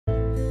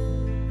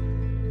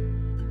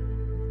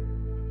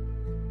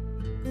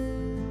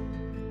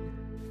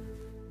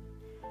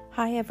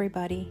Hi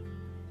everybody,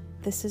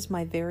 this is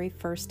my very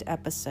first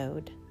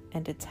episode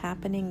and it's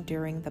happening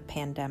during the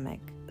pandemic,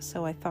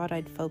 so I thought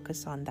I'd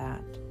focus on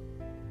that.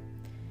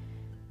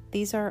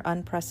 These are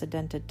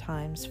unprecedented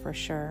times for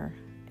sure,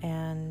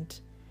 and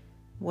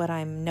what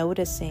I'm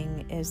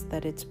noticing is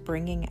that it's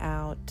bringing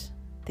out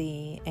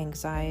the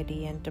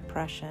anxiety and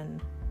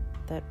depression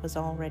that was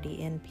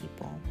already in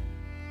people.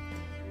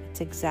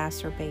 It's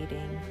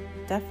exacerbating,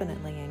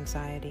 definitely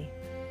anxiety.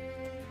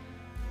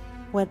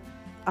 What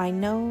I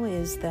know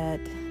is that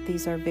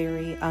these are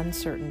very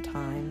uncertain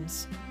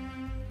times,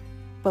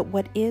 but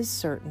what is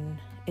certain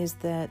is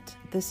that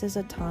this is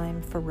a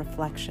time for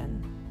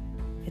reflection.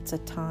 It's a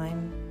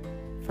time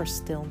for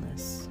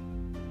stillness.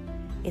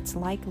 It's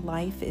like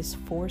life is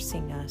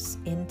forcing us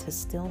into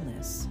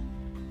stillness,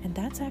 and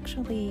that's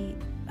actually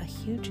a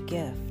huge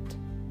gift.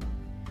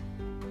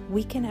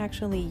 We can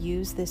actually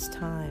use this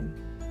time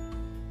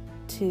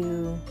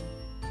to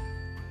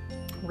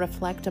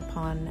reflect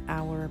upon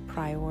our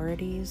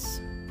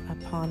priorities,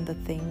 upon the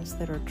things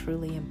that are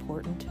truly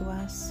important to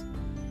us.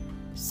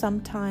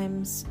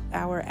 Sometimes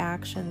our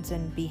actions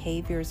and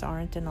behaviors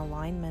aren't in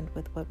alignment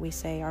with what we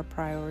say our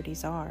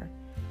priorities are.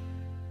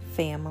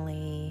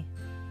 Family,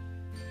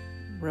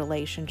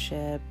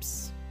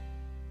 relationships,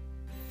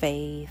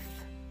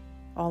 faith,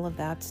 all of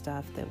that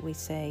stuff that we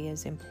say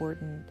is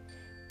important.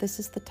 This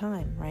is the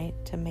time, right,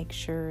 to make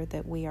sure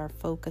that we are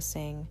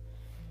focusing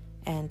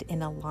and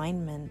in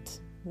alignment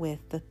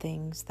with the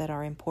things that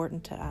are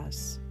important to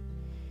us.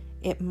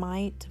 It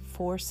might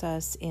force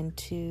us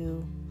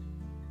into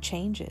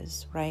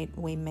changes, right?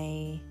 We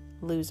may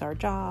lose our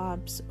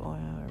jobs or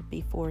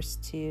be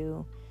forced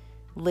to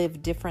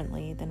live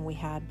differently than we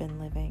had been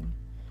living.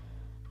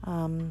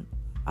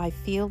 I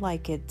feel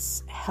like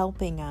it's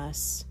helping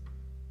us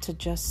to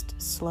just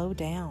slow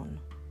down,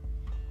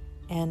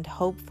 and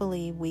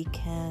hopefully we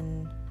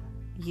can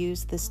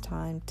use this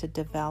time to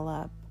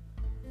develop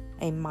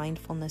a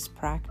mindfulness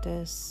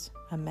practice,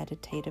 a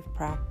meditative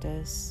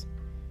practice.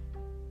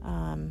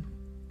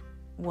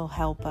 Will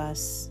help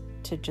us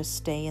to just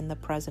stay in the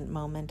present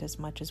moment as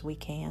much as we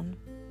can.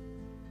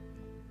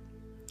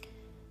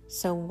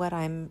 So what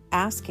I'm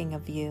asking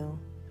of you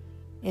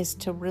is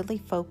to really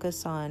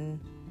focus on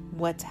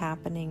what's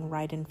happening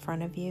right in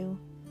front of you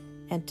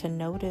and to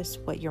notice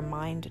what your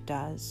mind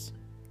does.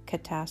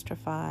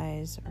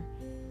 Catastrophize or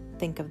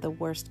think of the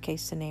worst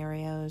case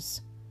scenarios.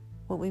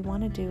 What we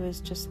want to do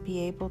is just be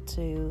able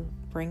to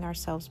bring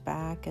ourselves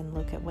back and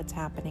look at what's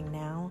happening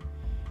now.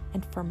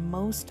 And for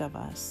most of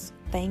us,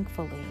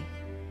 thankfully,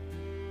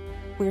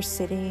 we're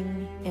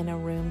sitting in a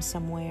room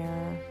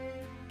somewhere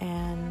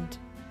and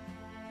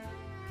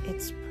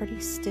it's pretty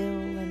still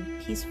and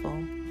peaceful.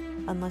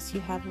 Unless you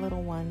have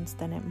little ones,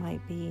 then it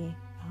might be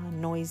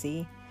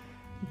noisy.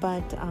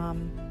 But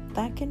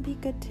that can be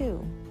good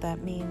too.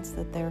 That means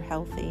that they're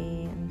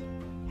healthy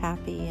and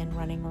happy and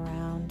running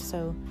around.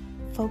 So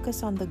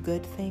focus on the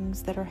good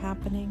things that are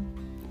happening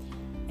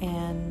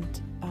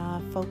and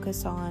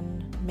focus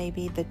on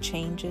maybe the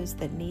changes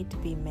that need to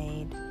be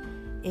made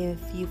if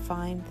you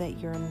find that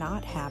you're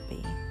not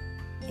happy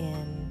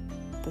in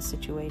the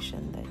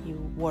situation that you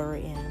were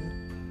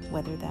in,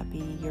 whether that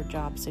be your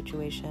job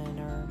situation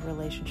or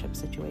relationship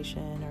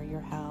situation or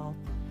your health.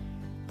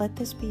 Let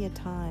this be a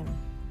time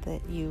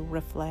that you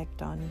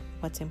reflect on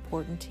what's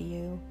important to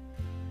you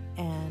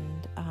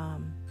and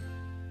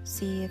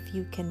see if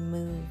you can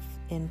move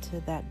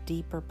into that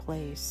deeper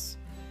place,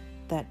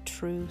 that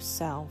true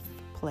self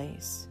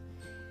place,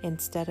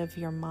 instead of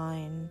your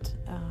mind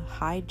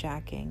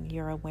hijacking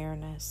your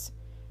awareness,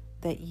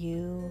 that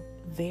you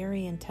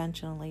very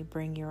intentionally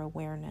bring your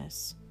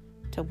awareness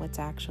to what's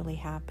actually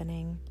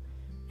happening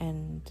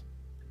and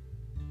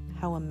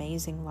how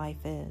amazing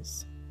life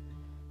is.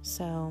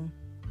 So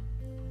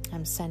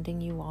I'm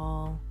sending you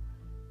all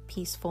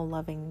peaceful,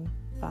 loving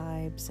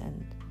vibes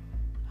and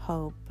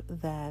hope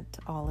that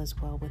all is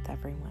well with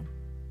everyone.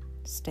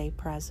 Stay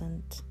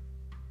present.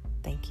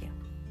 Thank you.